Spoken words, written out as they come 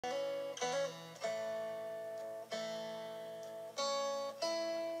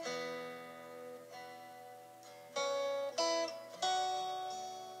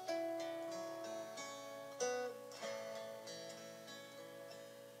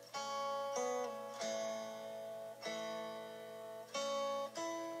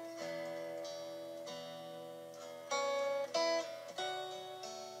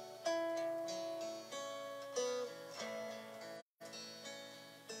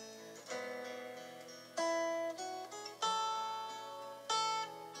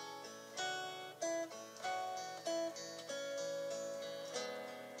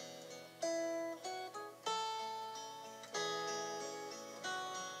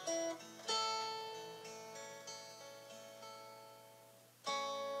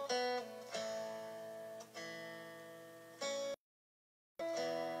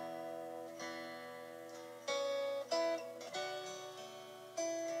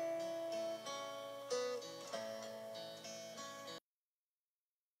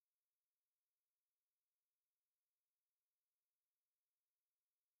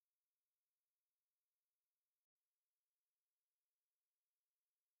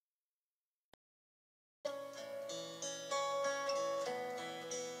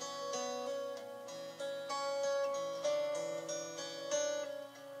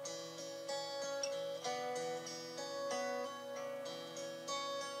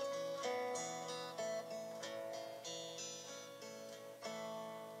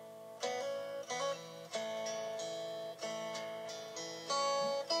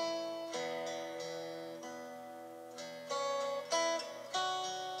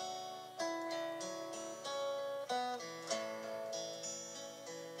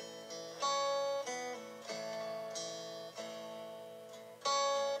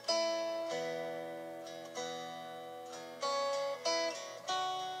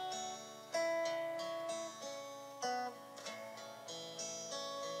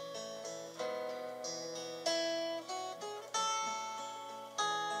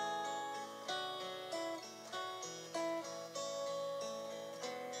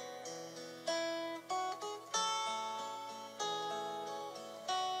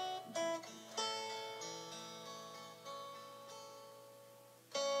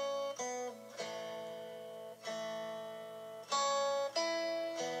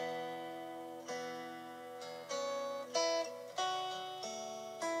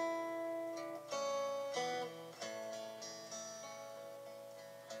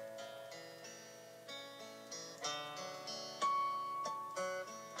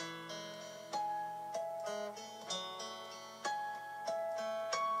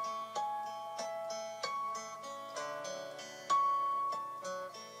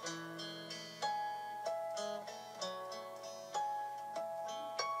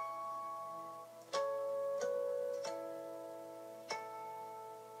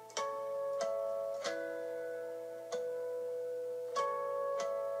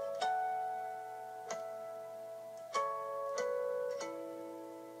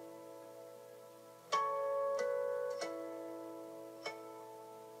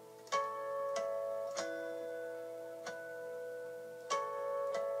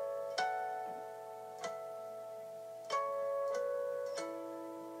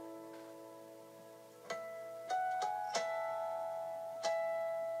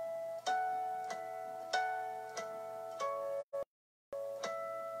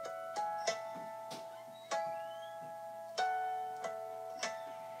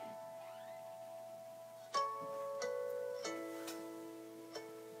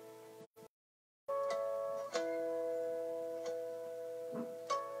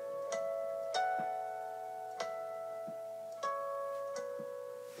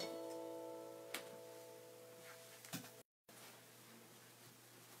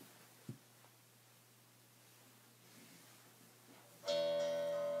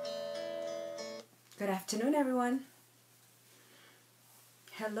afternoon, everyone.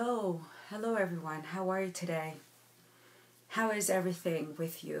 Hello everyone. How are you today? How is everything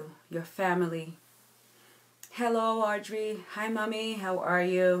with you, your family? Hello, Audrey. Hi, Mommy. How are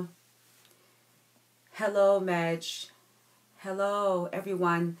you? Hello, Madge. Hello,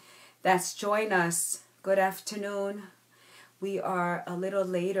 everyone that's joined us. Good afternoon. We are a little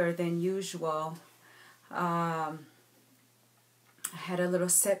later than usual. I had a little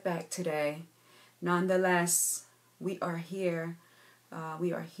setback today. Nonetheless, we are here.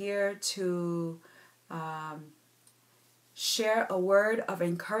 We are here to share a word of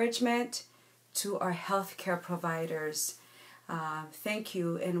encouragement to our healthcare providers. Thank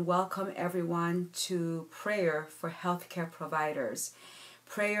you and welcome everyone to Prayer for Healthcare Providers.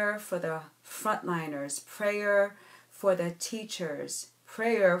 Prayer for the frontliners. Prayer for the teachers.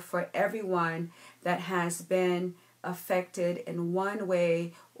 Prayer for everyone that has been affected in one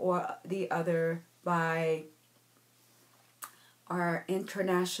way or the other by our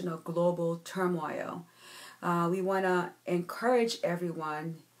international global turmoil. We want to encourage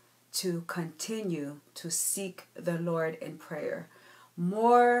everyone to continue to seek the Lord in prayer.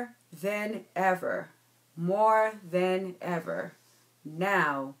 More than ever, now,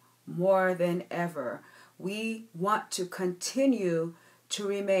 more than ever, we want to continue to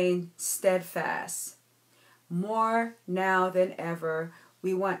remain steadfast. More now than ever,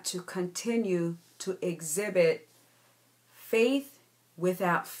 we want to continue to exhibit faith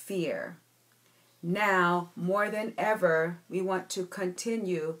without fear. Now, more than ever, we want to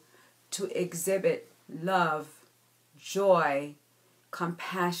continue to exhibit love, joy,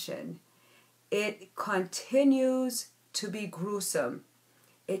 compassion. It continues to be gruesome.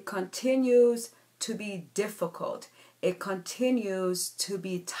 It continues to be difficult. It continues to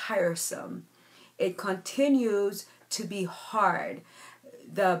be tiresome. It continues to be hard.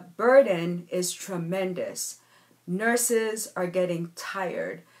 The burden is tremendous. Nurses are getting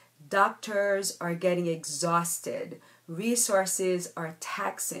tired. Doctors are getting exhausted. Resources are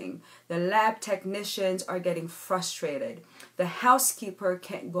taxing. The lab technicians are getting frustrated. The housekeeper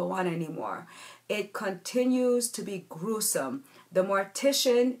can't go on anymore. It continues to be gruesome. The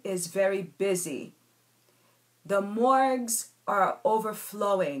mortician is very busy. The morgues are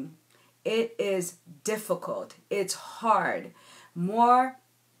overflowing. It is difficult. It's hard. More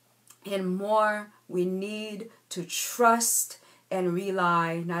and more we need to trust and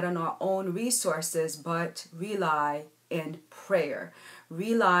rely not on our own resources, but rely in prayer,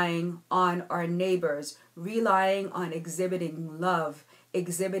 relying on our neighbors, relying on exhibiting love,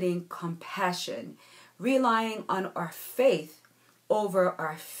 exhibiting compassion, relying on our faith over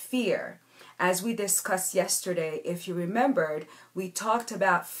our fear. As we discussed yesterday, if you remembered, we talked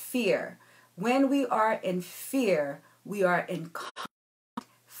about fear. When we are in fear, we are in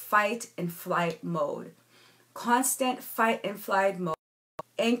fight and flight mode. Constant fight and flight mode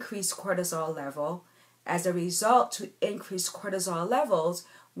increase cortisol level. As a result, to increase cortisol levels,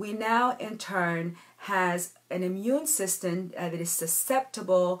 we now in turn has an immune system that is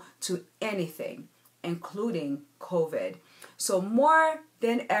susceptible to anything, including COVID. So more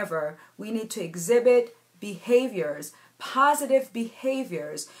than ever, we need to exhibit behaviors, positive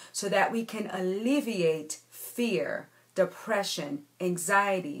behaviors, so that we can alleviate fear, depression,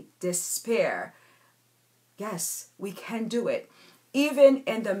 anxiety, despair. Yes, we can do it. Even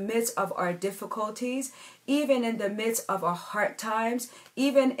in the midst of our difficulties, even in the midst of our hard times,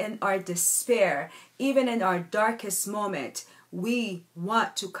 even in our despair, even in our darkest moment, we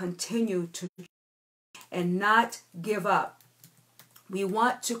want to continue to and not give up. We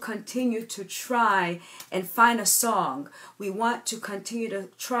want to continue to try and find a song. We want to continue to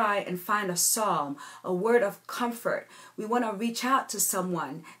try and find a psalm, a word of comfort. We want to reach out to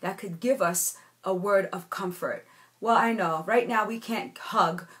someone that could give us a word of comfort. Well, I know right now we can't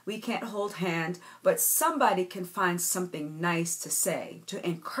hug, we can't hold hands, but somebody can find something nice to say, to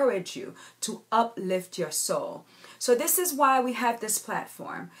encourage you, to uplift your soul. So this is why we have this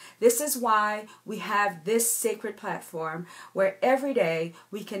platform. This is why we have this sacred platform where every day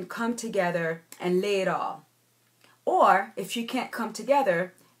we can come together and lay it all. Or if you can't come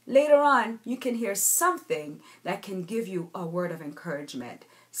together, later on you can hear something that can give you a word of encouragement.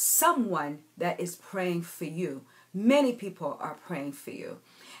 Someone that is praying for you. Many people are praying for you.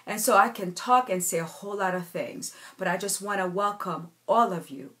 And so I can talk and say a whole lot of things, but I just want to welcome all of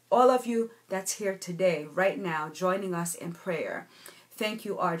you that's here today, right now, joining us in prayer. Thank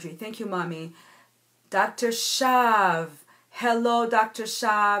you, Audrey. Thank you, Mommy. Dr. Shav. Hello, Dr.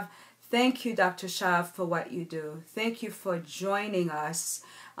 Shav. Thank you, Dr. Shav, for what you do. Thank you for joining us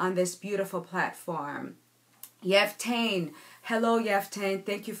on this beautiful platform. Yeftain, hello Yeftain,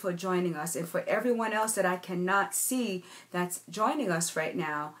 thank you for joining us. And for everyone else that I cannot see that's joining us right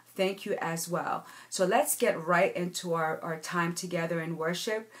now, thank you as well. So let's get right into our time together in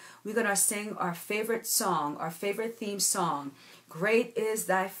worship. We're going to sing our favorite song, our favorite theme song. Great is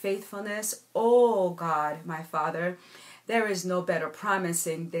thy faithfulness, O God, my Father. There is no better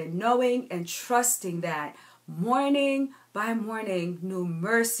promising than knowing and trusting that morning by morning new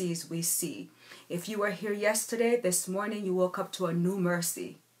mercies we see. If you were here yesterday, this morning you woke up to a new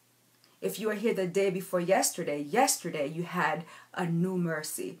mercy. If you were here the day before yesterday, you had a new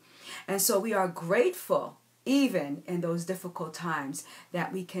mercy. And so we are grateful, even in those difficult times,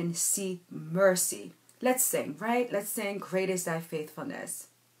 that we can see mercy. Let's sing, right? Let's sing, Great is thy faithfulness.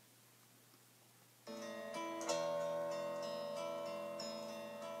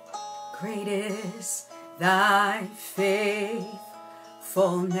 Great is thy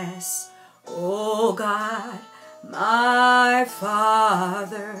faithfulness, O God, my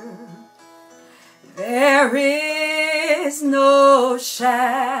Father. There is no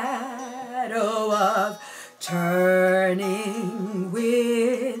shadow of turning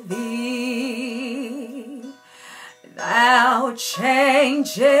with thee. Thou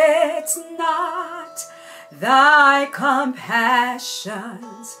changest not thy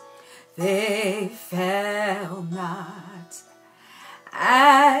compassions, they fail not.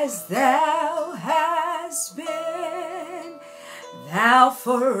 As thou hast been, thou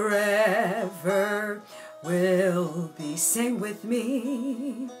forever will be. Sing with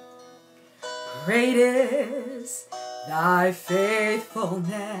me. Great is thy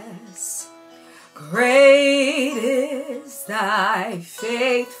faithfulness. Great is thy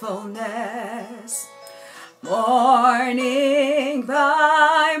faithfulness. Morning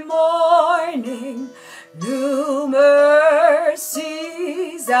by morning, new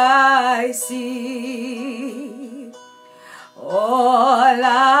mercies I see. All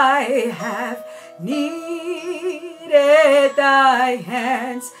I have needed, thy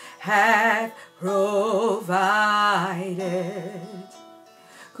hands have provided.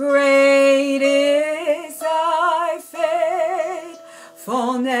 Great is thy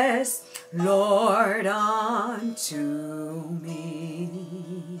faithfulness, Lord, unto me.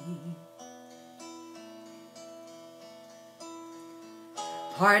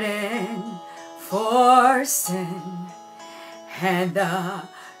 Pardon for sin and the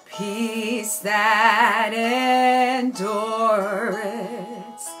peace that endureth,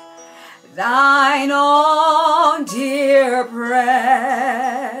 thine own dear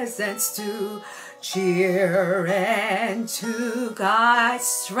presence to cheer and to guide.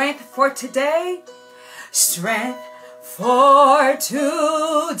 Strength for today, strength for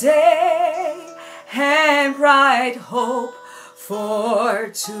today, and bright hope for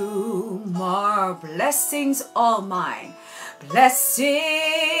tomorrow. Blessings all mine,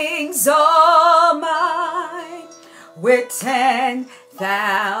 blessings all mine, with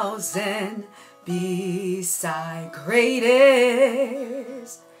 10,000 beside. Great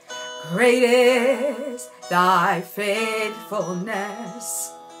is thy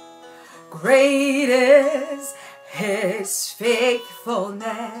faithfulness. Great is his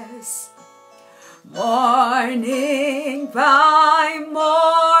faithfulness. Morning by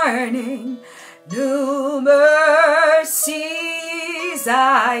morning, new mercies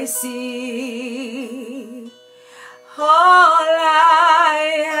I see. All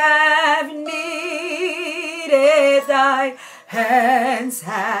I have needed, thy hands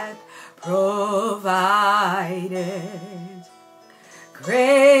have provided.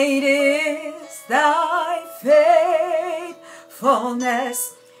 Great is thy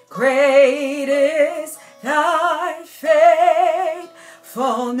faithfulness. Great is thy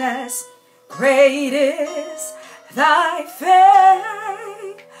faithfulness. Great is thy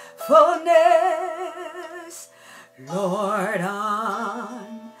faithfulness, Lord,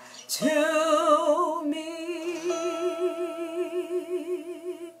 unto me.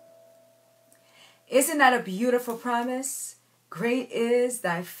 Isn't that a beautiful promise? Great is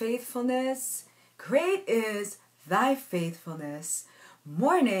thy faithfulness. Great is thy faithfulness.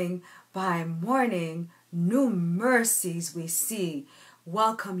 Morning by morning, new mercies we see.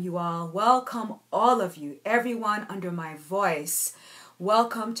 Welcome you all. Welcome all of you, everyone under my voice.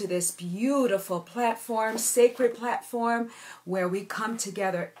 Welcome to this beautiful platform, sacred platform, where we come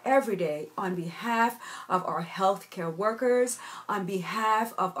together every day on behalf of our healthcare workers, on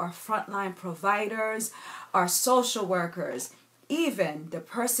behalf of our frontline providers, our social workers, even the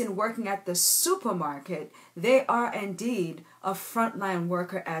person working at the supermarket. They are indeed a frontline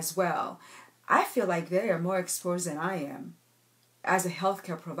worker as well. I feel like they are more exposed than I am. as a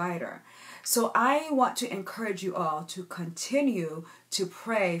healthcare provider. So I want to encourage you all to continue to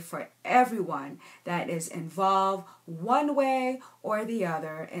pray for everyone that is involved one way or the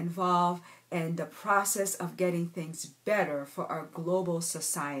other, involved in the process of getting things better for our global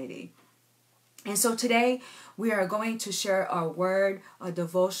society. And so today we are going to share our word, a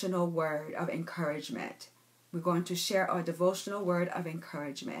devotional word of encouragement. We're going to share our devotional word of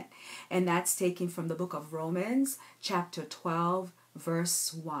encouragement. And that's taken from the book of Romans, chapter 12,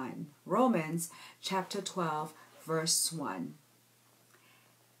 verse 1. Romans, chapter 12, verse 1.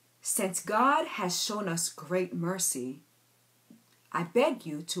 Since God has shown us great mercy, I beg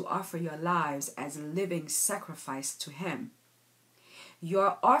you to offer your lives as a living sacrifice to Him.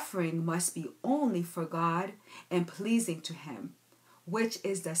 Your offering must be only for God and pleasing to Him, which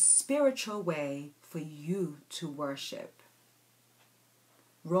is the spiritual way for you to worship.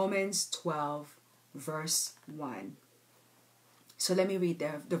 Romans 12, verse 1. So let me read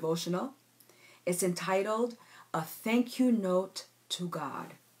the devotional. It's entitled, A Thank You Note to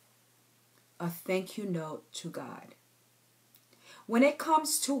God. A thank you note to God. When it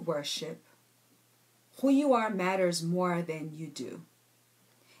comes to worship, who you are matters more than you do.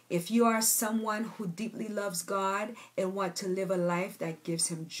 If you are someone who deeply loves God and want to live a life that gives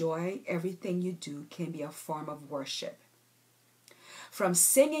Him joy, everything you do can be a form of worship. From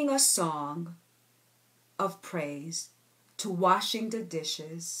singing a song of praise, to washing the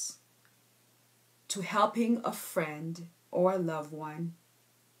dishes, to helping a friend or a loved one,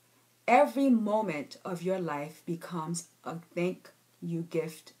 every moment of your life becomes a thank you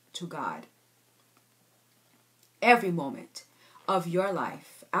gift to God. Every moment of your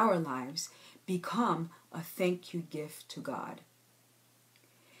life, our lives, become a thank you gift to God.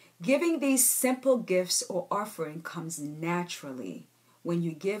 Giving these simple gifts or offering comes naturally when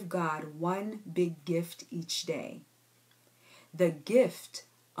you give God one big gift each day. The gift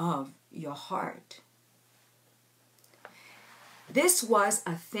of your heart. This was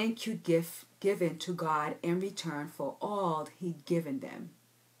a thank you gift given to God in return for all He'd given them.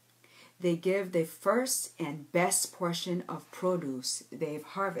 They give the first and best portion of produce they've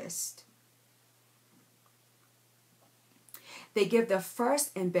harvested. They give the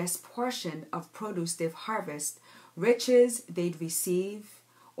first and best portion of produce they've harvested, riches they'd receive,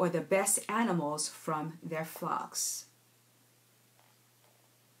 or the best animals from their flocks.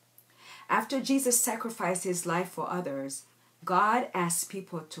 After Jesus sacrificed His life for others, God asked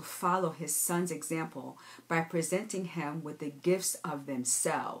people to follow His Son's example by presenting Him with the gifts of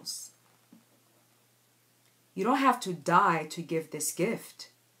themselves. You don't have to die to give this gift.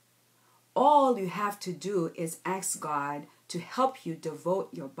 All you have to do is ask God to help you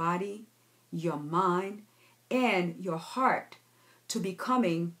devote your body, your mind, and your heart to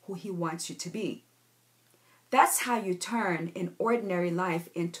becoming who He wants you to be. That's how you turn an ordinary life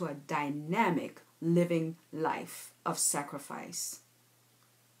into a dynamic, living life of sacrifice.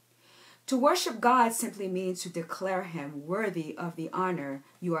 To worship God simply means to declare Him worthy of the honor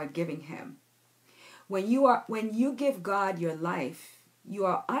you are giving Him. When you give God your life, you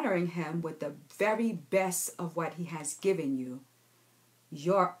are honoring Him with the very best of what He has given you,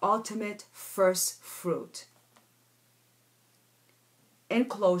 your ultimate first fruit. In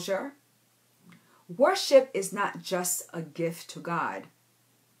closure, worship is not just a gift to God,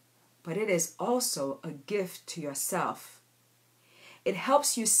 but it is also a gift to yourself. It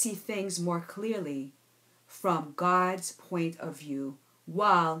helps you see things more clearly from God's point of view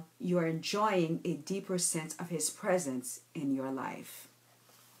while you are enjoying a deeper sense of His presence in your life.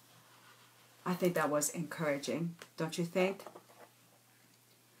 I think that was encouraging, don't you think?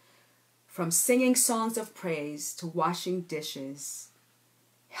 From singing songs of praise to washing dishes,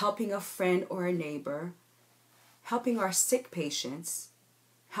 helping a friend or a neighbor, helping our sick patients,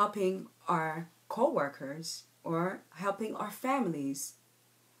 helping our co-workers, or helping our families.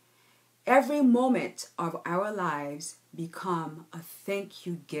 Every moment of our lives become a thank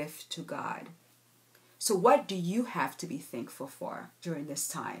you gift to God. So what do you have to be thankful for during this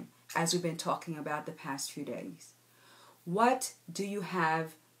time, as we've been talking about the past few days? What do you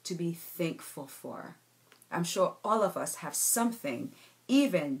have to be thankful for? I'm sure all of us have something,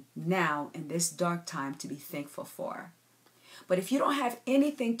 even now in this dark time, to be thankful for. But if you don't have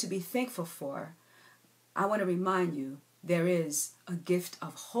anything to be thankful for, I want to remind you there is a gift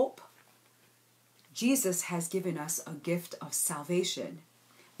of hope. Jesus has given us a gift of salvation,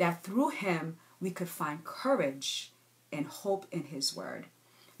 that through Him we could find courage and hope in His word.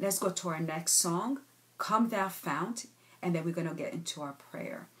 Let's go to our next song, Come Thou Fount, and then we're going to get into our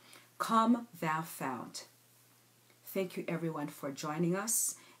prayer. Come Thou Fount. Thank you everyone for joining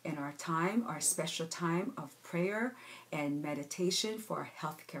us, in our time, our special time of prayer and meditation for our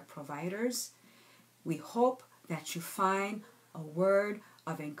healthcare providers. We hope that you find a word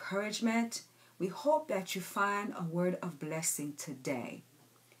of encouragement. We hope that you find a word of blessing today.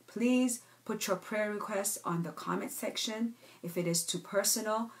 Please put your prayer requests on the comment section. If it is too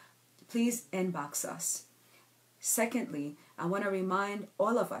personal, please inbox us. Secondly, I want to remind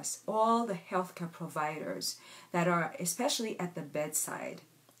all of us, all the healthcare providers that are especially at the bedside,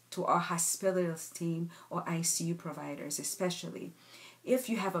 to our hospitals team or ICU providers especially, if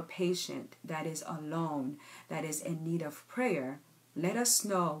you have a patient that is alone, that is in need of prayer, let us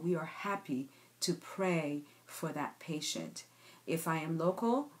know. We are happy to pray for that patient. If I am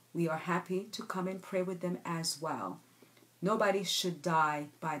local, we are happy to come and pray with them as well. Nobody should die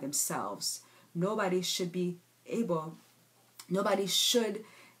by themselves. Nobody should be in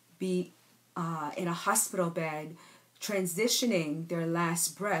a hospital bed transitioning their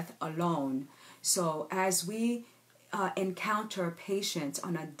last breath alone. So as we encounter patients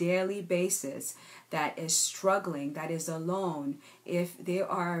on a daily basis that is struggling, that is alone, if they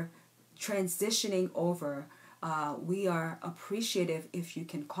are transitioning over, we are appreciative if you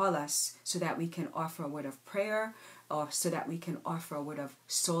can call us so that we can offer a word of prayer or so that we can offer a word of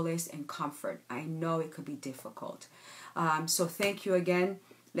solace and comfort. I know it could be difficult. So thank you again.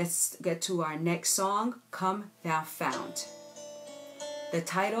 Let's get to our next song, Come Thou Fount. The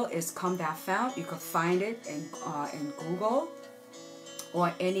title is Come Thou Fount. You can find it in Google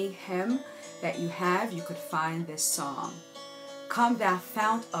or any hymn that you have. You could find this song. Come Thou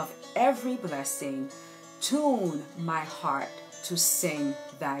Fount of every blessing, tune my heart to sing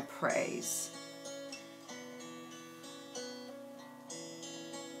thy praise.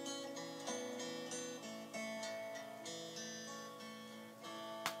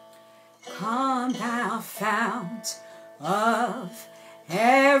 Come Thou Fount of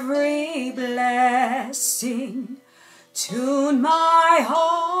every blessing, tune my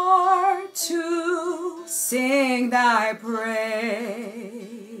heart to sing thy praise.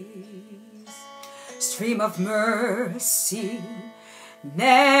 Stream of mercy,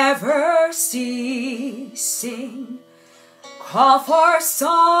 never ceasing, call for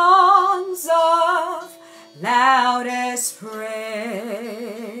songs of loudest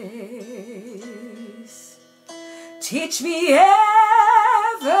praise. Teach me ever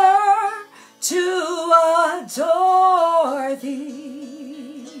to adore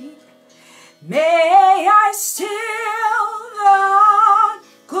thee. May I still thy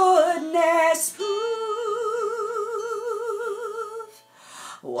goodness prove,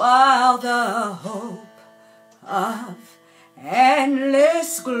 while the hope of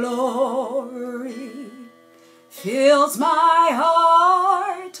endless glory fills my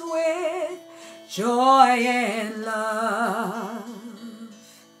heart with joy and love.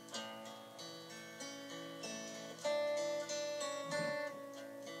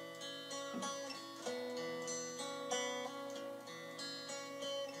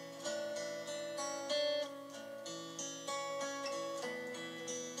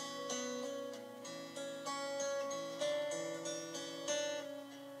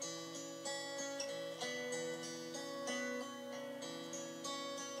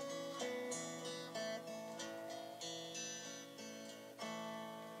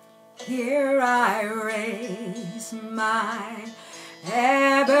 Here I raise my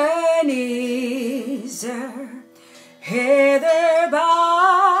Ebenezer, hither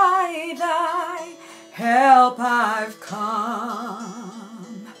by thy help I've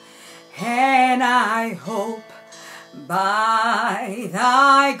come, and I hope by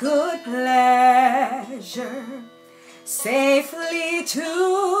thy good pleasure safely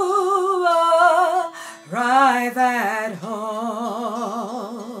to arrive at home.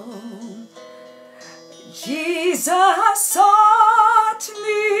 Jesus sought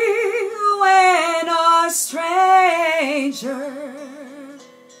me when a stranger,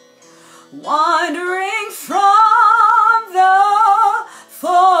 wandering from the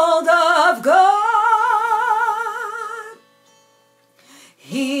fold of God.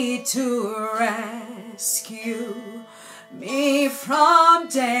 He to rescue me from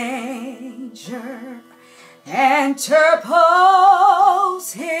danger interpose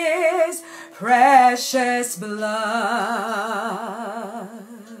his precious blood.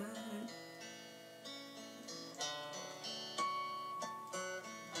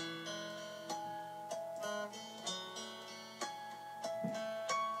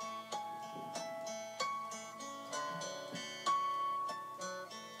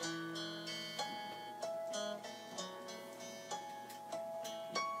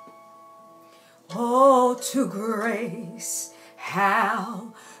 Oh, to grace,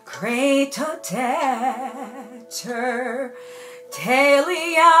 how trained to debtor,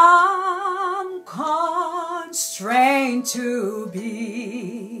 daily I'm constrained to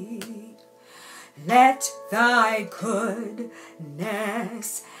be. Let thy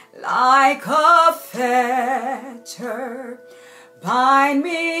goodness like a fetter bind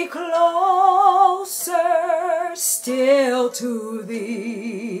me closer still to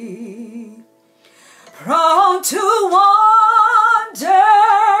thee. Prone to wander,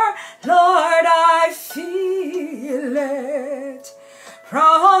 Lord, I feel it.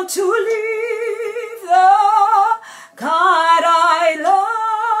 Prone to leave the God I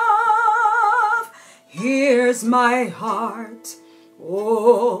love. Here's my heart.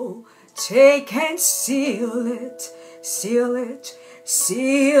 Oh, take and seal it, seal it,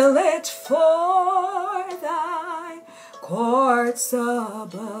 seal it for thy courts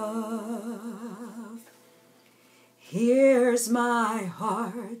above. Here's my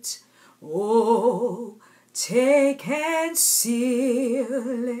heart, oh, take and seal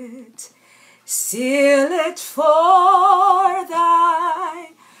it for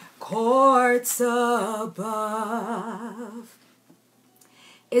thy courts above.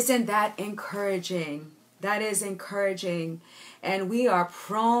 Isn't that encouraging? That is encouraging. And we are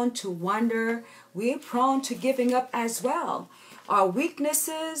prone to wonder. We're prone to giving up as well. Our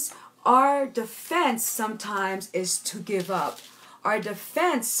weaknesses, our defense sometimes is to give up. Our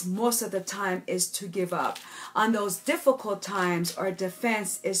defense most of the time is to give up. On those difficult times, our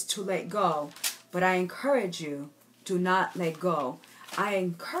defense is to let go. But I encourage you, do not let go. I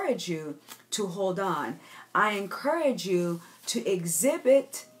encourage you to hold on. I encourage you to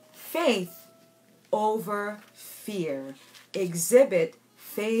exhibit faith over fear. Exhibit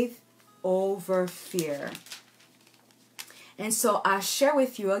faith over fear. And so I share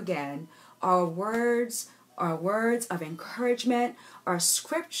with you again our words of encouragement, our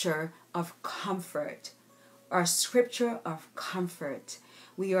scripture of comfort. Our scripture of comfort.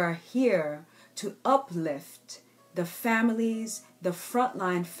 We are here to uplift the families, the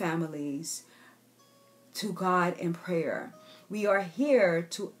frontline families, to God in prayer. We are here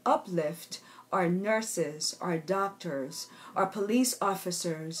to uplift our nurses, our doctors, our police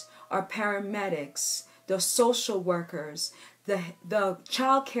officers, our paramedics, the social workers, the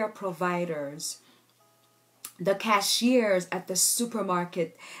child care providers, the cashiers at the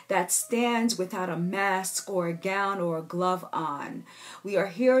supermarket that stands without a mask or a gown or a glove on. We are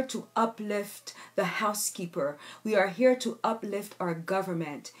here to uplift the housekeeper. We are here to uplift our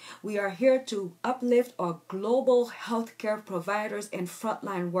government. We are here to uplift our global healthcare providers and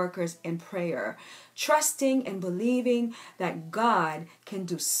frontline workers in prayer, trusting and believing that God can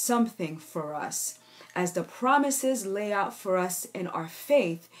do something for us. As the promises lay out for us in our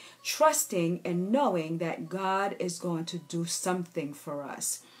faith, trusting and knowing that God is going to do something for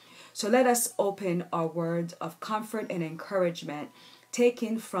us. So let us open our words of comfort and encouragement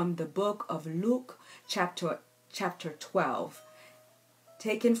taken from the book of Luke chapter 12.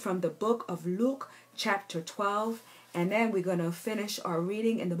 Taken from the book of Luke chapter 12, and then we're going to finish our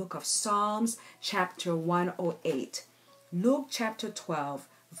reading in the book of Psalms chapter 108. Luke chapter 12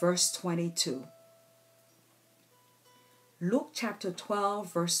 verse 22. Luke chapter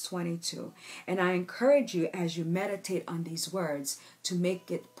 12, verse 22. And I encourage you as you meditate on these words to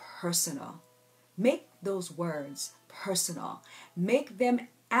make it personal. Make those words personal. Make them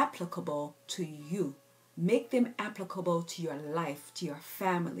applicable to you. Make them applicable to your life, to your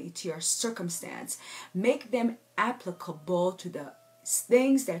family, to your circumstance. Make them applicable to the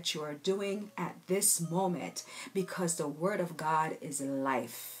things that you are doing at this moment, because the Word of God is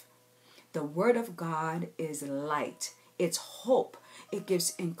life. The Word of God is light. It's hope. It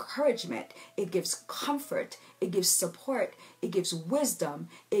gives encouragement. It gives comfort. It gives support. It gives wisdom.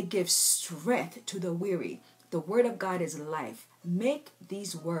 It gives strength to the weary. The Word of God is life. Make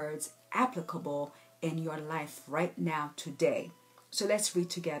these words applicable in your life right now, today. So let's read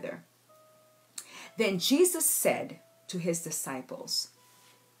together. Then Jesus said to his disciples,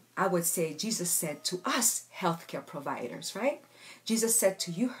 I would say Jesus said to us healthcare providers, right? Jesus said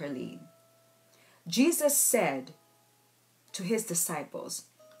to you, Herlene. Jesus said to his disciples,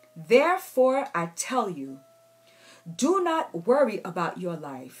 therefore I tell you, do not worry about your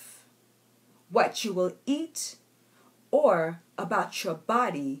life, what you will eat, or about your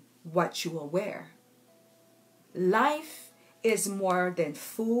body, what you will wear. Life is more than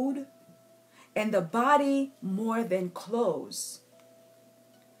food, and the body more than clothes.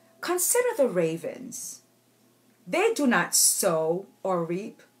 Consider the ravens. They do not sow or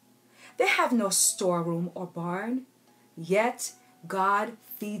reap. They have no storeroom or barn, yet God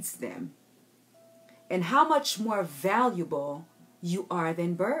feeds them. And how much more valuable you are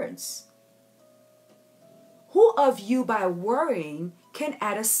than birds. Who of you by worrying can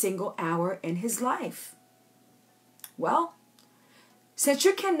add a single hour in his life? Well, since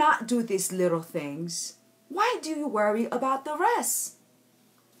you cannot do these little things, why do you worry about the rest?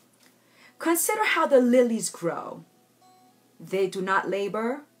 Consider how the lilies grow. They do not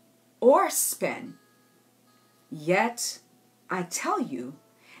labor or spin. Yet, I tell you,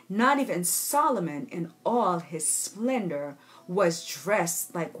 not even Solomon in all his splendor was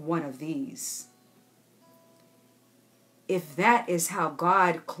dressed like one of these. If that is how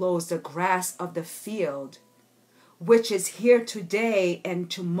God clothes the grass of the field, which is here today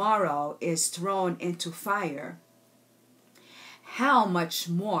and tomorrow is thrown into fire, how much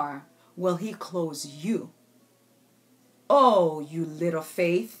more will he clothe you? Oh, you little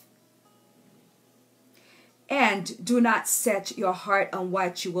faith! And do not set your heart on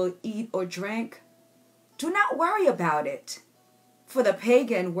what you will eat or drink. Do not worry about it, for the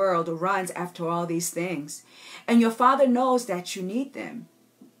pagan world runs after all these things, and your Father knows that you need them.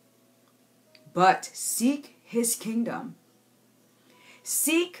 But seek his kingdom.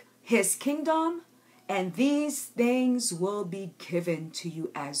 Seek his kingdom, and these things will be given to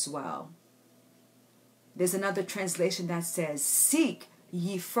you as well. There's another translation that says, seek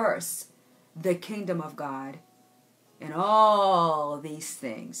ye first the kingdom of God, and all these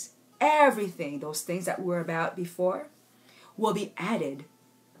things, everything, those things that were about before, will be added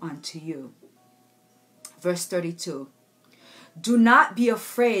unto you. Verse 32, do not be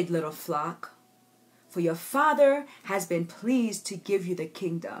afraid, little flock, for your Father has been pleased to give you the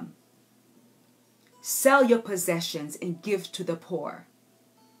kingdom. Sell your possessions and give to the poor.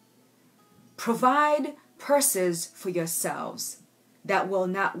 Provide purses for yourselves that will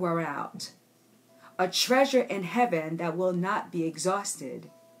not wear out, a treasure in heaven that will not be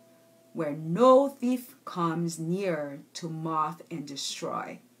exhausted, where no thief comes near to moth and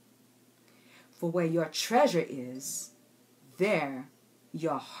destroy. For where your treasure is, there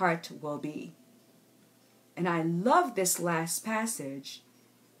your heart will be. And I love this last passage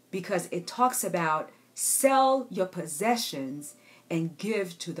because it talks about sell your possessions and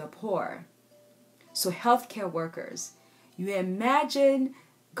give to the poor. So healthcare workers, you imagine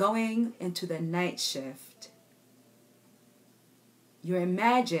going into the night shift. You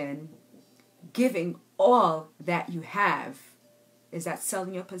imagine giving all that you have. Is that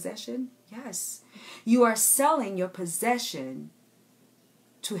selling your possession? Yes. You are selling your possession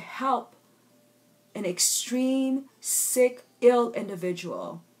to help an extreme, sick, ill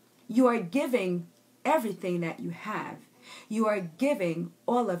individual. You are giving everything that you have. You are giving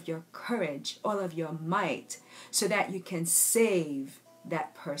all of your courage, all of your might, so that you can save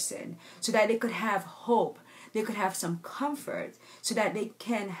that person, so that they could have hope, they could have some comfort, so that they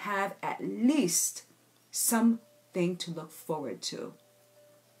can have at least something to look forward to.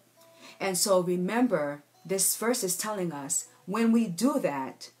 And so remember, this verse is telling us when we do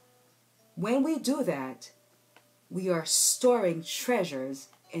that, we are storing treasures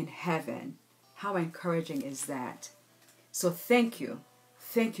in heaven. How encouraging is that? So thank you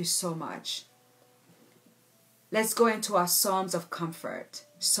so much. Let's go into our Psalms of comfort,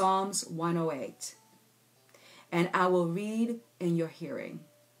 Psalms 108. And I will read in your hearing.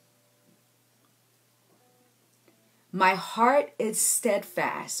 My heart is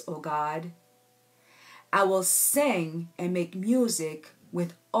steadfast, O God. I will sing and make music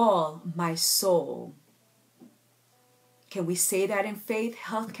with all my soul. Can we say that in faith,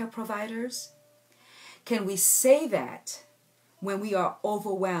 healthcare providers? Can we say that when we are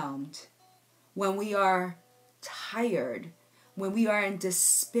overwhelmed, when we are tired, when we are in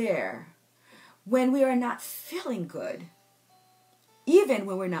despair, when we are not feeling good, even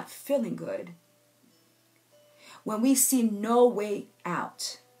when we're not feeling good, when we see no way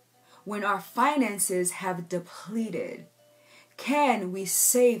out, when our finances have depleted, can we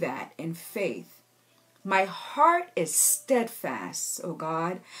say that in faith? My heart is steadfast, O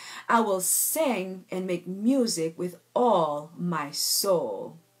God. I will sing and make music with all my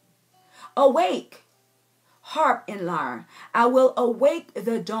soul. Awake, harp and lyre. I will awake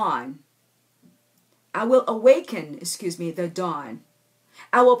the dawn. I will awaken, the dawn.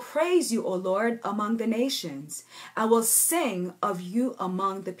 I will praise you, O Lord, among the nations. I will sing of you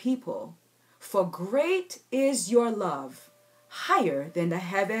among the people. For great is your love, higher than the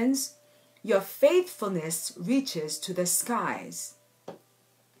heavens. Your faithfulness reaches to the skies.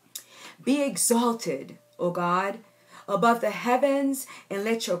 Be exalted, O God, above the heavens, and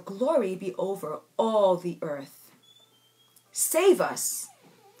let your glory be over all the earth. Save us,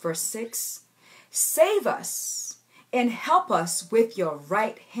 verse 6, save us and help us with your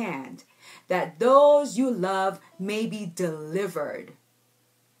right hand, that those you love may be delivered.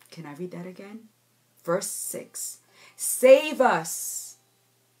 Can I read that again? Verse 6. Save us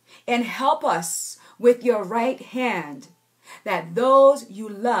and help us with your right hand, that those you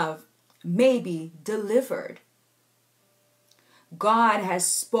love may be delivered. God has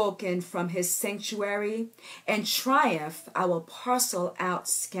spoken from his sanctuary. In triumph, I will parcel out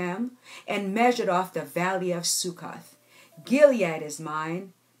Sichem and measured off the valley of Succoth. Gilead is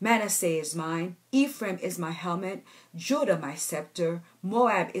mine, Manasseh is mine, Ephraim is my helmet, Judah my scepter,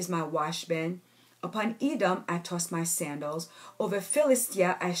 Moab is my washband. Upon Edom I toss my sandals, over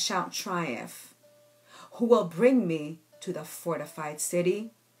Philistia I shout triumph. Who will bring me to the fortified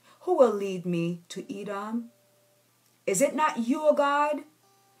city? Who will lead me to Edom? Is it not you, O God,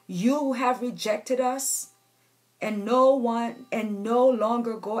 you who have rejected us and no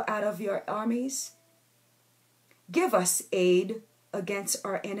longer go out of your armies? Give us aid against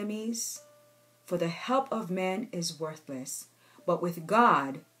our enemies, for the help of men is worthless, but with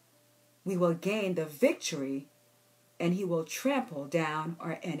God we will gain the victory, and he will trample down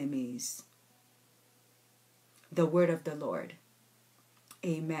our enemies. The word of the Lord.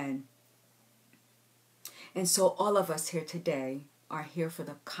 Amen. And so all of us here today are here for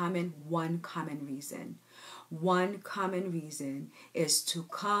one common reason. One common reason is to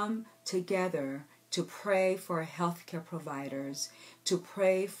come together to pray for our healthcare providers, to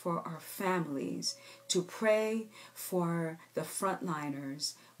pray for our families, to pray for the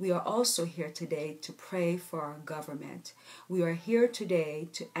frontliners. We are also here today to pray for our government. We are here today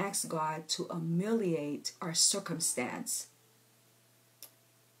to ask God to ameliorate our circumstance.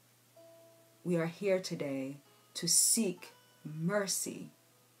 We are here today to seek mercy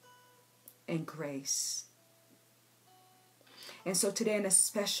and grace. And so today, in a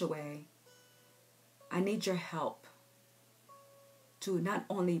special way, I need your help to not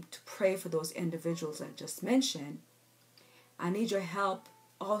only to pray for those individuals I just mentioned, I need your help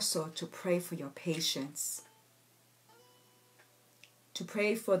also to pray for your patients. To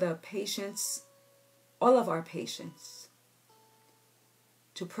pray for the patients, all of our patients.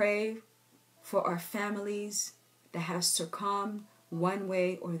 To pray for our families that have succumbed one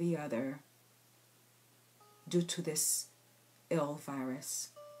way or the other due to this ill virus.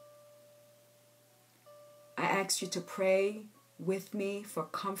 I ask you to pray with me for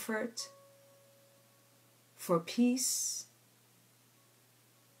comfort, for peace,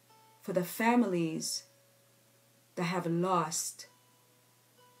 for the families that have lost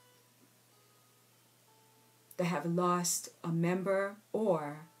a member,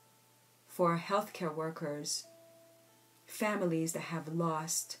 or for healthcare workers, families that have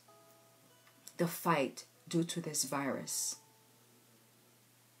lost the fight due to this virus.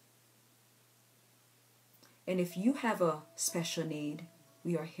 And if you have a special need,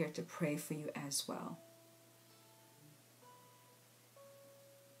 we are here to pray for you as well.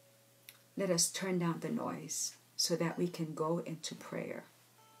 Let us turn down the noise so that we can go into prayer.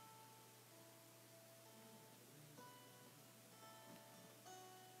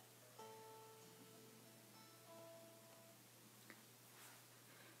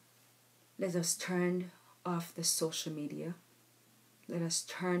 Let us turn off the social media. Let us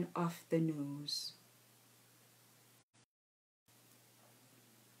turn off the news.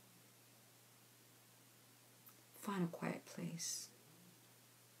 Find a quiet place.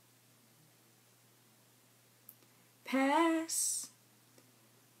 Pass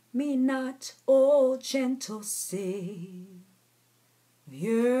me not, O gentle Savior.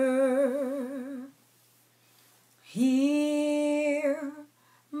 Hear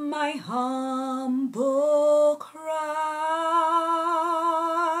my humble cry,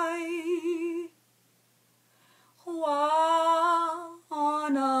 while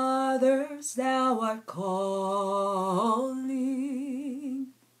on others thou art calling.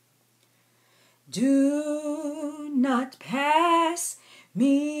 Do not pass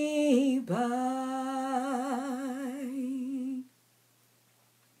me by.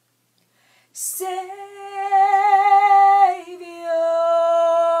 Savior,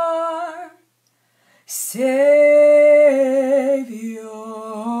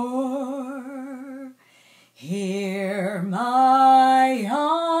 hear my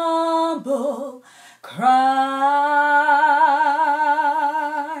humble cry,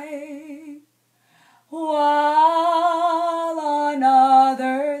 while on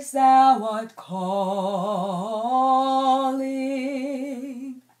others thou art calling.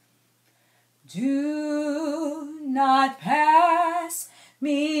 Do not pass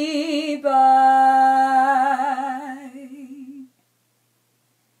me by.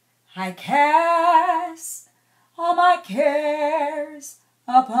 I cast all my cares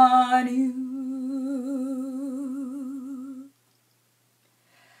upon you.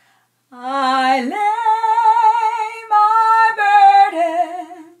 I lay my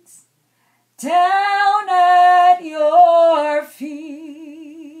burdens down at your feet.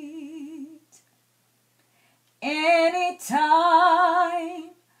 Anytime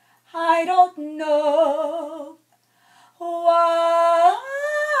I don't know what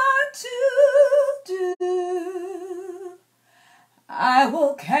to do, I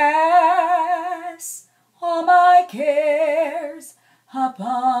will cast all my cares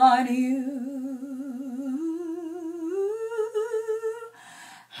upon you.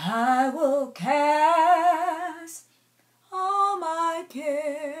 I will cast all my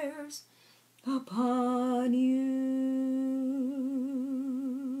cares upon you.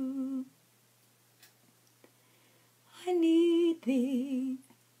 I need thee.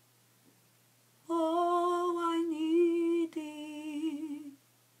 Oh, I need thee.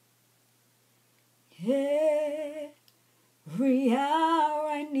 Every hour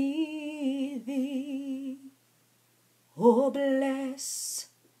I need thee. Oh, bless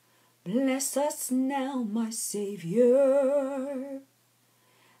us now, my Savior.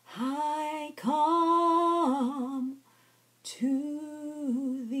 I come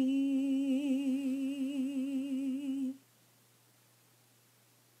to thee.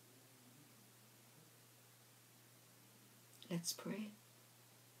 Let's pray.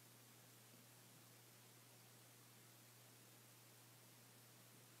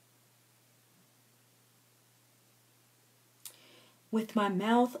 With my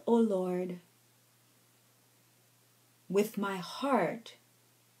mouth, O Lord, with my heart,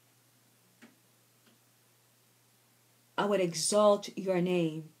 I would exalt your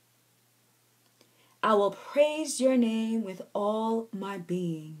name. I will praise your name with all my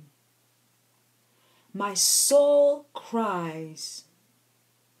being. My soul cries,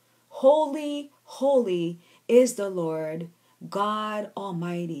 holy, holy is the Lord God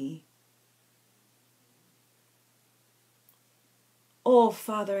Almighty. O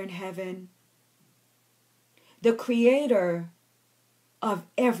Father in heaven, the creator of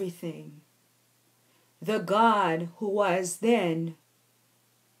everything, the God who was then,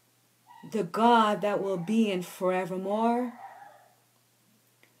 the God that will be and forevermore,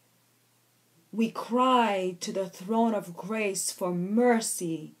 we cry to the throne of grace for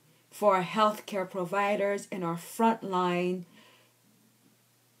mercy for our healthcare providers and our frontline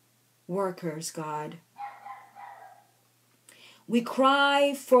workers, God. We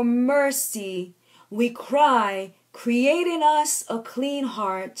cry for mercy. We cry, create in us a clean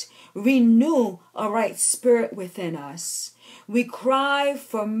heart, renew a right spirit within us. We cry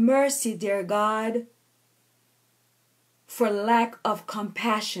for mercy, dear God, for lack of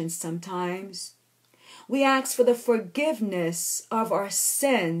compassion sometimes. We ask for the forgiveness of our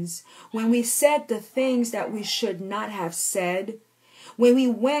sins when we said the things that we should not have said, when we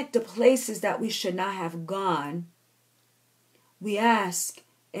went to places that we should not have gone. We ask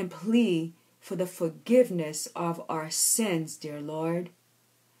and plead for the forgiveness of our sins, dear Lord.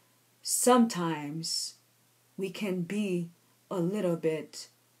 Sometimes we can be a little bit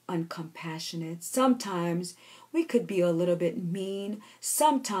uncompassionate. Sometimes we could be a little bit mean.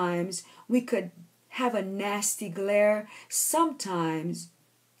 Sometimes we could have a nasty glare. Sometimes,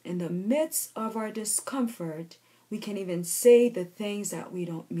 in the midst of our discomfort, we can even say the things that we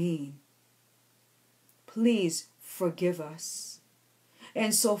don't mean. Please forgive us.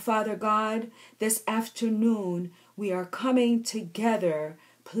 And so, Father God, this afternoon, we are coming together,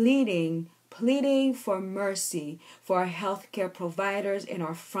 pleading for mercy for our healthcare providers and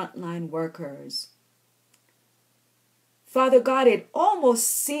our frontline workers. Father God, it almost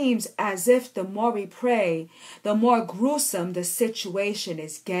seems as if the more we pray, the more gruesome the situation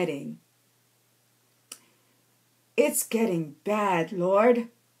is getting. It's getting bad, Lord.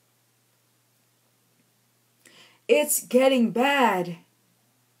 It's getting bad.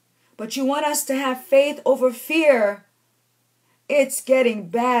 But you want us to have faith over fear. It's getting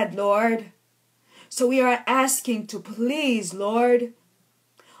bad, Lord. So we are asking to please, Lord,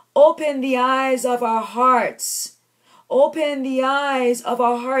 open the eyes of our hearts. Open the eyes of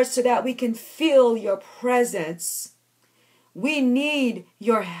our hearts so that we can feel your presence. We need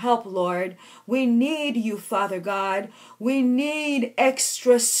your help, Lord. We need you, Father God. We need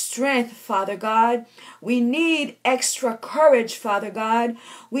extra strength, Father God. We need extra courage, Father God.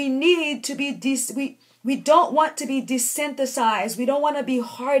 We need to be we don't want to be desensitized. We don't want to be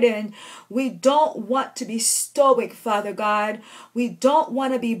hardened. We don't want to be stoic, Father God. We don't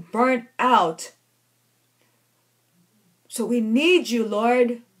want to be burnt out. So we need you,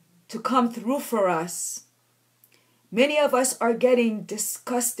 Lord, to come through for us. Many of us are getting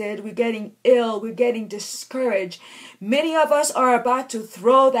disgusted. We're getting ill. We're getting discouraged. Many of us are about to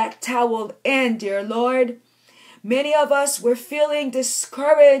throw that towel in, dear Lord. Many of us were feeling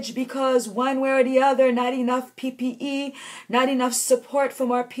discouraged because one way or the other, not enough PPE, not enough support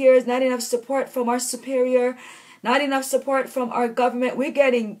from our peers, not enough support from our superior, not enough support from our government. We're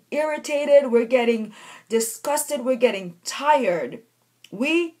getting irritated. We're getting disgusted. We're getting tired.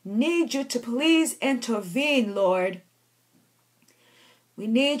 We need you to please intervene, Lord. We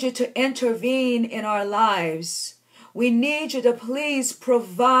need you to intervene in our lives. We need you to please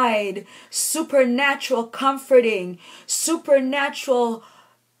provide supernatural comforting, supernatural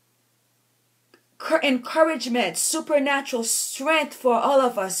encouragement, supernatural strength for all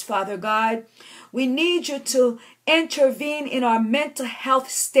of us, Father God. We need you to intervene in our mental health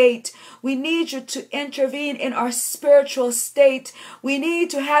state. We need you to intervene in our spiritual state. We need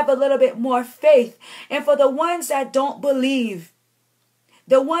to have a little bit more faith. And for the ones that don't believe,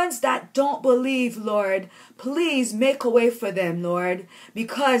 Lord, please make a way for them, Lord,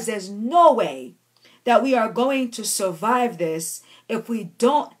 because there's no way that we are going to survive this if we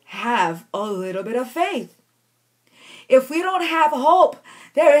don't have a little bit of faith. If we don't have hope,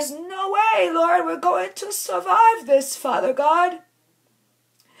 there is no way, Lord, we're going to survive this, Father God.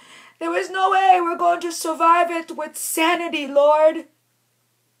 There is no way we're going to survive it with sanity, Lord.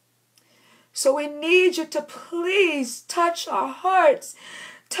 So we need you to please touch our hearts,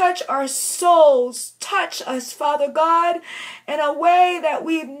 touch our souls, touch us, Father God, in a way that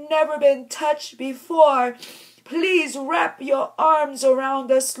we've never been touched before. Please wrap your arms around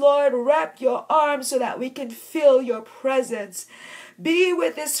us, Lord. Wrap your arms so that we can feel your presence. Be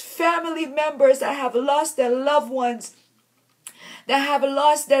with these family members that have lost their loved ones, that have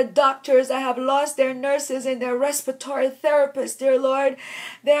lost their doctors, that have lost their nurses and their respiratory therapists, dear Lord.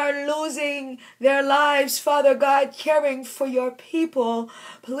 They are losing their lives, Father God, caring for your people.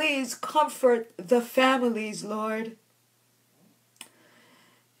 Please comfort the families, Lord.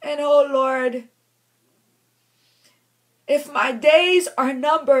 And oh Lord, if my days are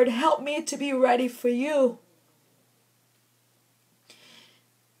numbered, help me to be ready for you.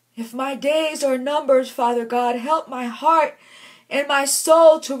 If my days are numbered, Father God, help my heart and my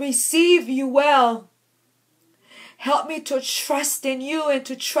soul to receive you well. Help me to trust in you and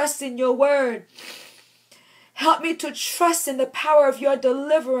to trust in your word. Help me to trust in the power of your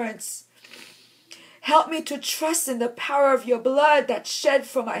deliverance. Help me to trust in the power of your blood that shed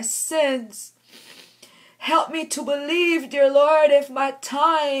for my sins. Help me to believe, dear Lord, if my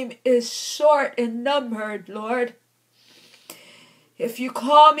time is short and numbered, Lord. If you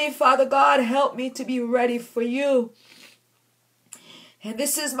call me, Father God, help me to be ready for you. And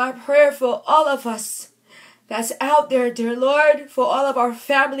this is my prayer for all of us that's out there, dear Lord, for all of our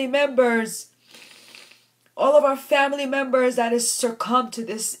family members. All of our family members that has succumbed to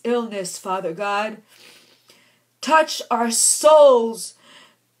this illness, Father God. Touch our souls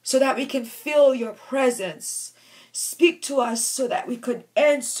so that we can feel your presence. Speak to us so that we could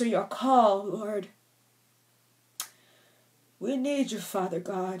answer your call, Lord. We need you, Father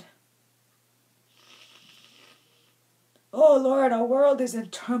God. Oh, Lord, our world is in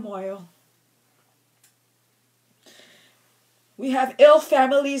turmoil. We have ill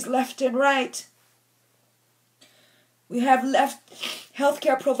families left and right. We have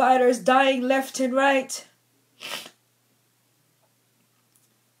healthcare providers dying left and right.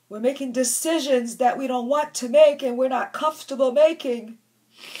 We're making decisions that we don't want to make and we're not comfortable making.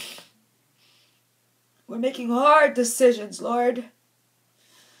 We're making hard decisions, Lord.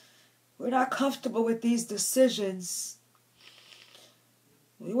 We're not comfortable with these decisions.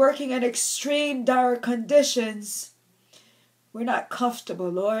 We're working in extreme, dire conditions. We're not comfortable,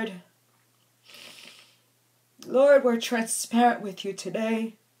 Lord. Lord, we're transparent with you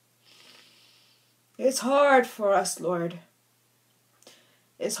today. It's hard for us, Lord.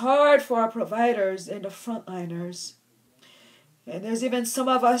 It's hard for our providers and the frontliners. And there's even some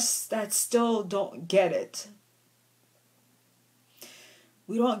of us that still don't get it.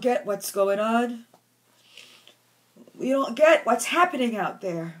 We don't get what's going on. We don't get what's happening out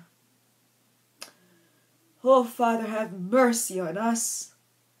there. Oh, Father, have mercy on us.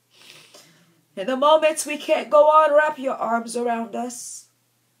 In the moments we can't go on, wrap your arms around us.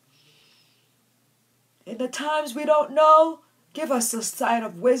 In the times we don't know, give us a sign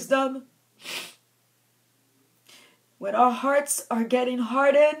of wisdom. When our hearts are getting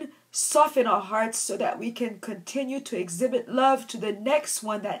hardened, soften our hearts so that we can continue to exhibit love to the next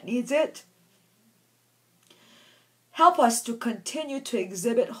one that needs it. Help us to continue to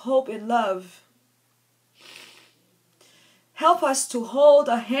exhibit hope and love. Help us to hold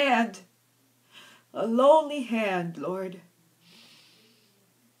a hand a lonely hand, Lord.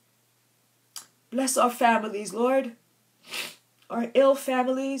 Bless our families, Lord, our ill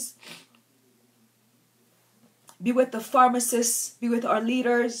families. Be with the pharmacists, be with our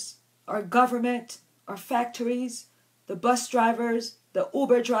leaders, our government, our factories, the bus drivers, the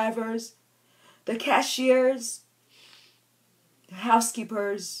Uber drivers, the cashiers, the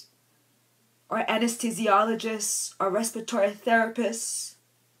housekeepers, our anesthesiologists, our respiratory therapists,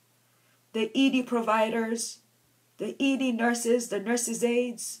 the ED providers, the ED nurses, the nurses'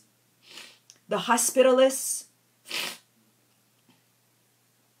 aides, the hospitalists.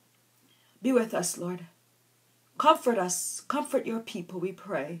 Be with us, Lord. Comfort us. Comfort your people, we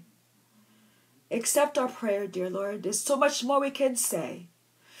pray. Accept our prayer, dear Lord. There's so much more we can say.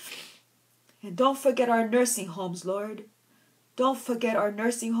 And don't forget our nursing homes, Lord. Don't forget our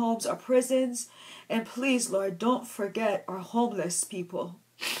nursing homes, our prisons. And please, Lord, don't forget our homeless people.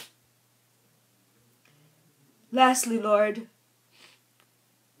 Lastly, Lord,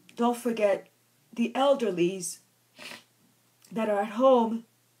 don't forget the elderlies that are at home,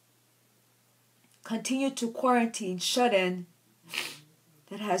 continue to quarantine, shut in,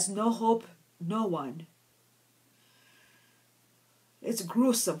 that has no hope, no one. It's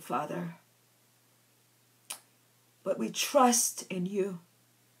gruesome, Father. But we trust in you.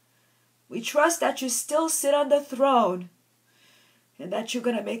 We trust that you still sit on the throne and that you're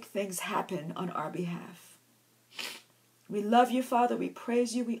going to make things happen on our behalf. We love you, Father. We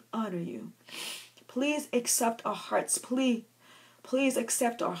praise you. We honor you. Please accept our hearts. Please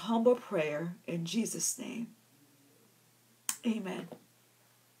accept our humble prayer in Jesus' name. Amen.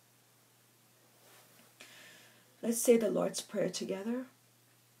 Let's say the Lord's Prayer together.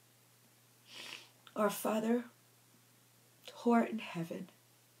 Our Father, who art in heaven,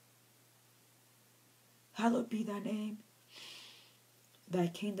 hallowed be thy name. Thy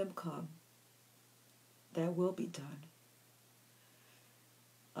kingdom come, thy will be done,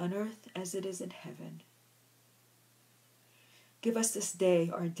 on earth as it is in heaven. Give us this day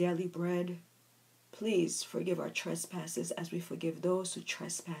our daily bread. Please forgive our trespasses as we forgive those who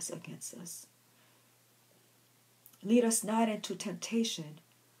trespass against us. Lead us not into temptation,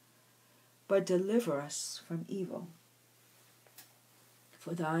 but deliver us from evil.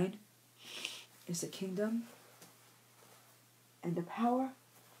 For thine is the kingdom, and the power,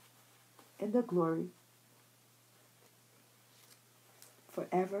 and the glory,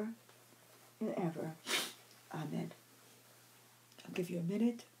 forever and ever. Amen. I'll give you a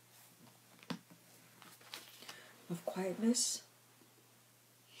minute of quietness.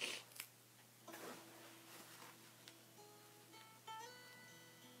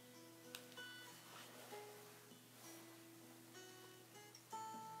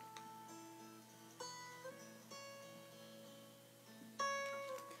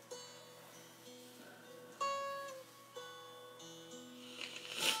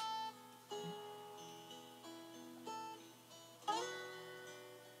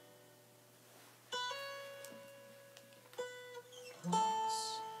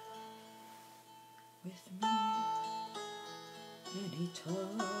 With me, and he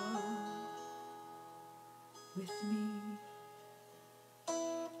talked with me,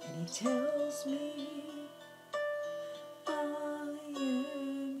 and he tells me I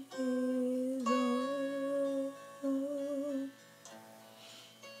am his own.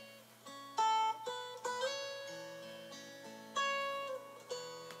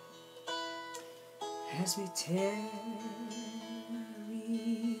 As we tarry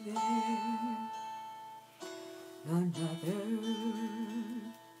there, another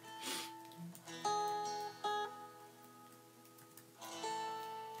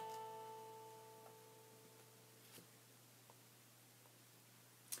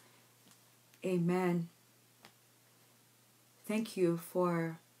Amen. Thank you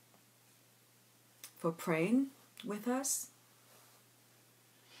for praying with us.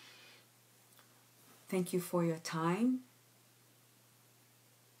 Thank you for your time.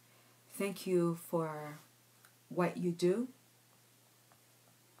 Thank you for what you do.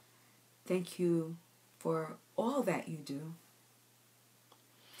 Thank you for all that you do.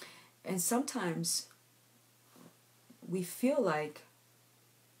 And sometimes we feel like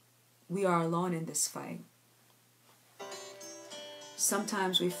we are alone in this fight.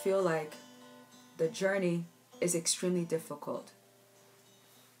 Sometimes we feel like the journey is extremely difficult.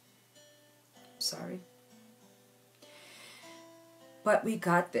 Sorry. But we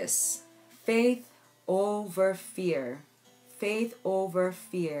got this. Faith over fear. Faith over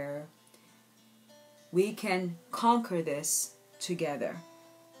fear. We can conquer this together.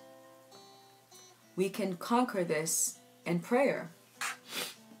 We can conquer this in prayer.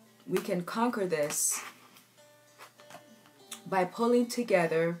 We can conquer this by pulling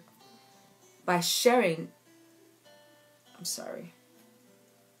together, by sharing. I'm sorry.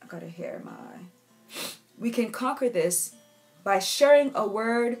 I gotta hear my. We can conquer this by sharing a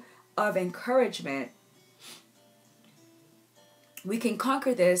word of encouragement. We can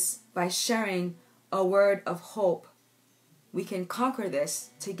conquer this by sharing a word of hope. We can conquer this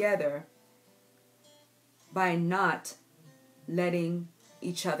together by not letting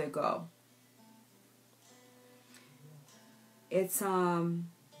each other go. It's some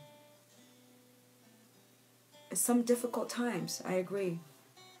difficult times, I agree.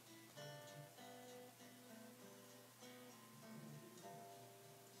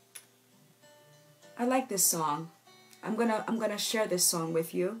 I like this song. I'm gonna share this song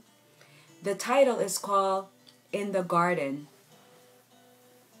with you. The title is called In the Garden.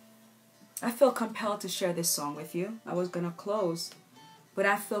 I feel compelled to share this song with you. I was gonna close, but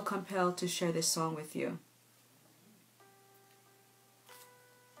I feel compelled to share this song with you.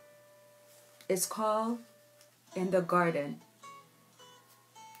 It's called In the Garden.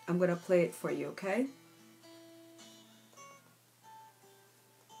 I'm gonna play it for you, okay?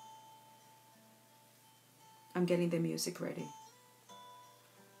 I'm getting the music ready.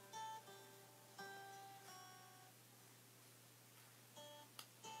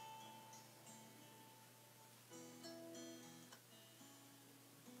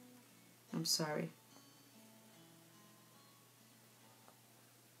 I'm sorry.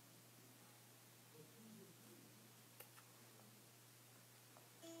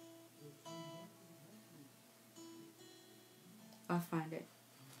 I'll find it.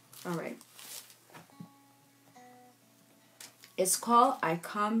 All right. It's called I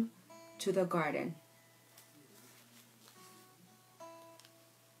Come to the Garden.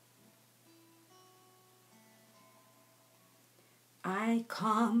 I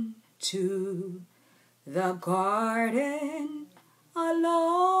come to the garden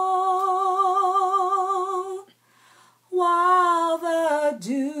alone while the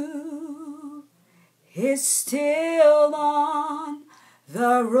dew is still on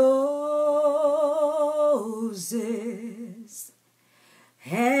the roses,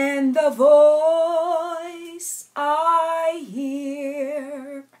 and the voice I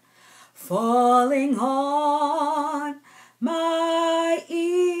hear falling on my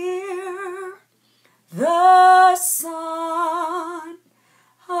ear, the Son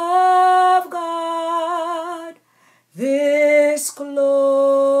of God, this closes,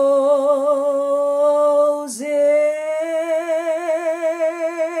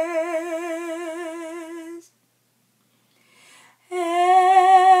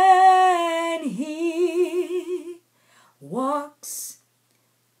 and he walks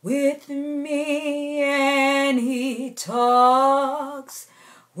with me, and he talks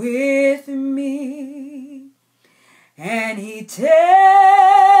with me, and he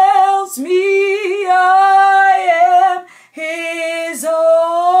tells me I am his own,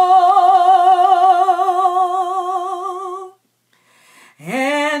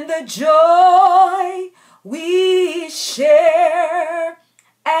 and the joy we share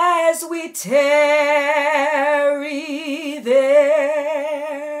as we tarry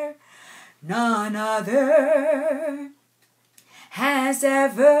there, none other has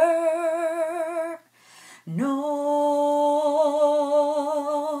ever known.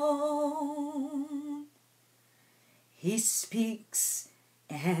 He speaks,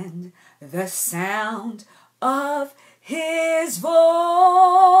 and the sound of his voice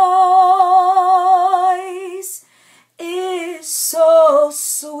is so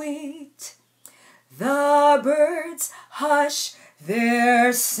sweet. The birds hush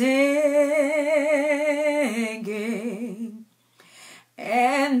their singing,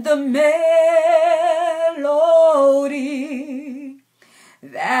 and the melody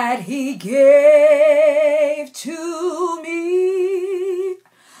that he gave to me,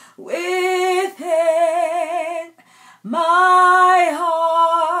 within my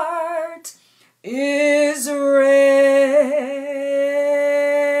heart is ringing,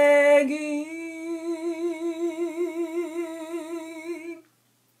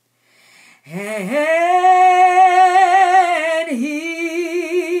 and he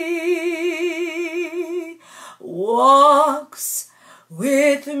walks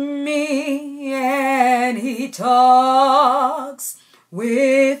with me, and he talks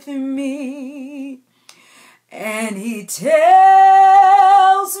with me, and he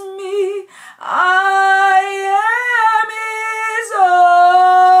tells me I am his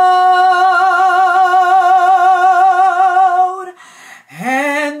own,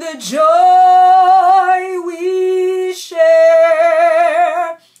 and the joy we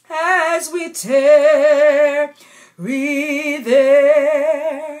share tarry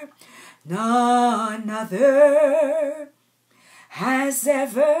there. None other has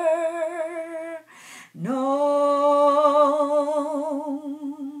ever known.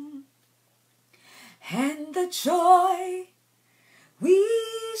 And the joy we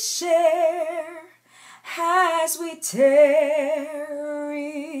share as we tarry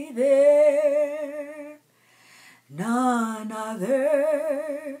there, none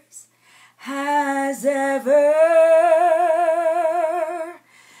others has ever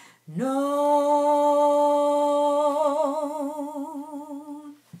known.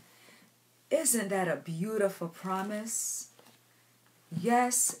 Isn't that a beautiful promise?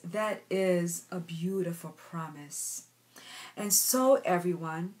 Yes, that is a beautiful promise. And so,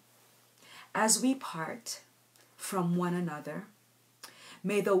 everyone, as we part from one another,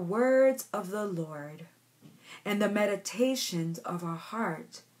 may the words of the Lord and the meditations of our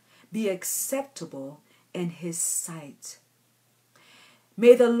heart be acceptable in His sight.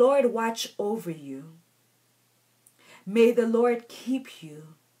 May the Lord watch over you. May the Lord keep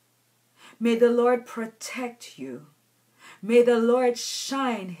you. May the Lord protect you. May the Lord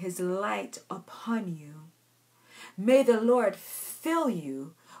shine His light upon you. May the Lord fill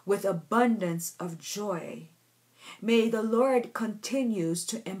you with abundance of joy. May the Lord continues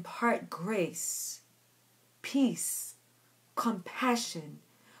to impart grace, peace, compassion,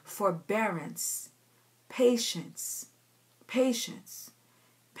 forbearance, patience,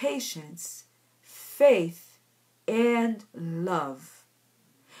 faith, and love.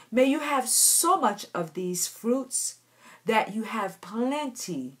 May you have so much of these fruits that you have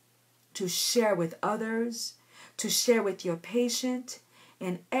plenty to share with others, to share with your patient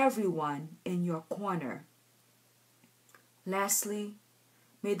and everyone in your corner. Lastly,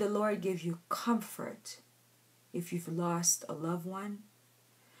 may the Lord give you comfort if you've lost a loved one.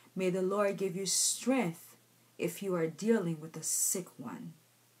 May the Lord give you strength if you are dealing with a sick one.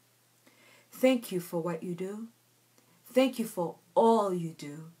 Thank you for what you do. Thank you for all you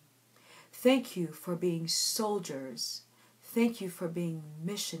do. Thank you for being soldiers. Thank you for being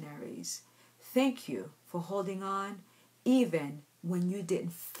missionaries. Thank you for holding on even when you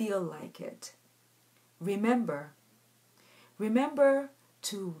didn't feel like it. Remember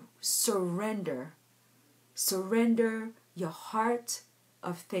to surrender your heart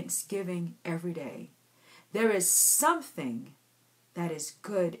of thanksgiving every day. There is something that is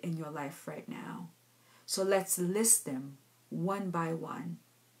good in your life right now. So let's list them one by one.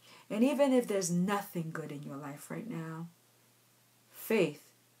 And even if there's nothing good in your life right now,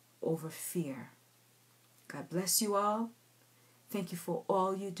 faith over fear. God bless you all. Thank you for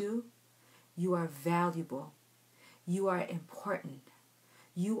all you do. You are valuable. You are important.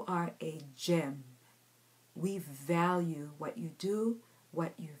 You are a gem. We value what you do,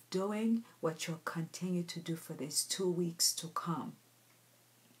 what you're doing, what you'll continue to do for these 2 weeks to come.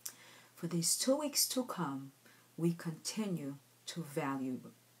 For these 2 weeks to come, we continue to value.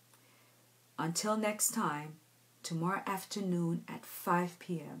 Until next time, tomorrow afternoon at 5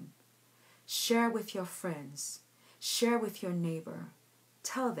 p.m., share with your friends, share with your neighbor.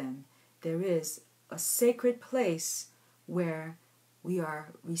 Tell them there is a sacred place where we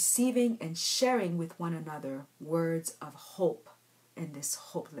are receiving and sharing with one another words of hope in this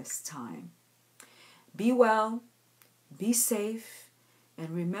hopeless time. Be well, be safe, and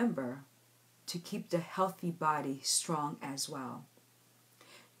remember to keep the healthy body strong as well.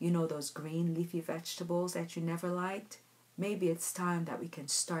 You know those green leafy vegetables that you never liked? Maybe it's time that we can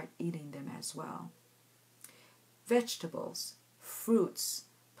start eating them as well. Vegetables, fruits,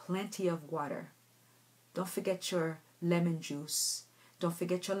 plenty of water. Don't forget your lemon juice. Don't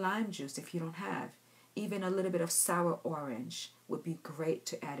forget your lime juice if you don't have. Even a little bit of sour orange would be great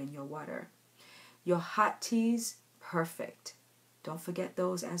to add in your water. Your hot teas, perfect. Don't forget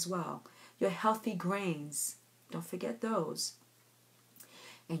those as well. Your healthy grains, don't forget those.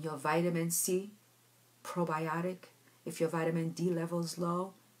 And your vitamin C, probiotic. If your vitamin D level is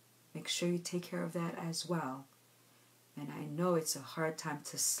low, make sure you take care of that as well. And I know it's a hard time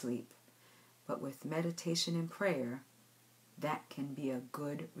to sleep, but with meditation and prayer, that can be a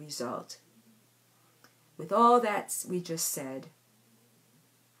good result. With all that we just said,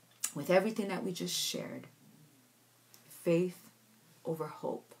 with everything that we just shared, faith over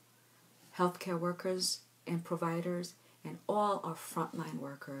hope. Healthcare workers and providers and all our frontline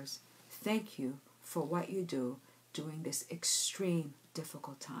workers, thank you for what you do during this extreme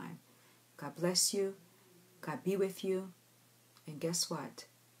difficult time. God bless you. God be with you. And guess what?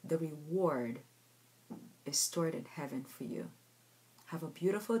 The reward is stored in heaven for you. Have a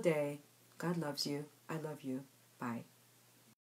beautiful day. God loves you. I love you. Bye.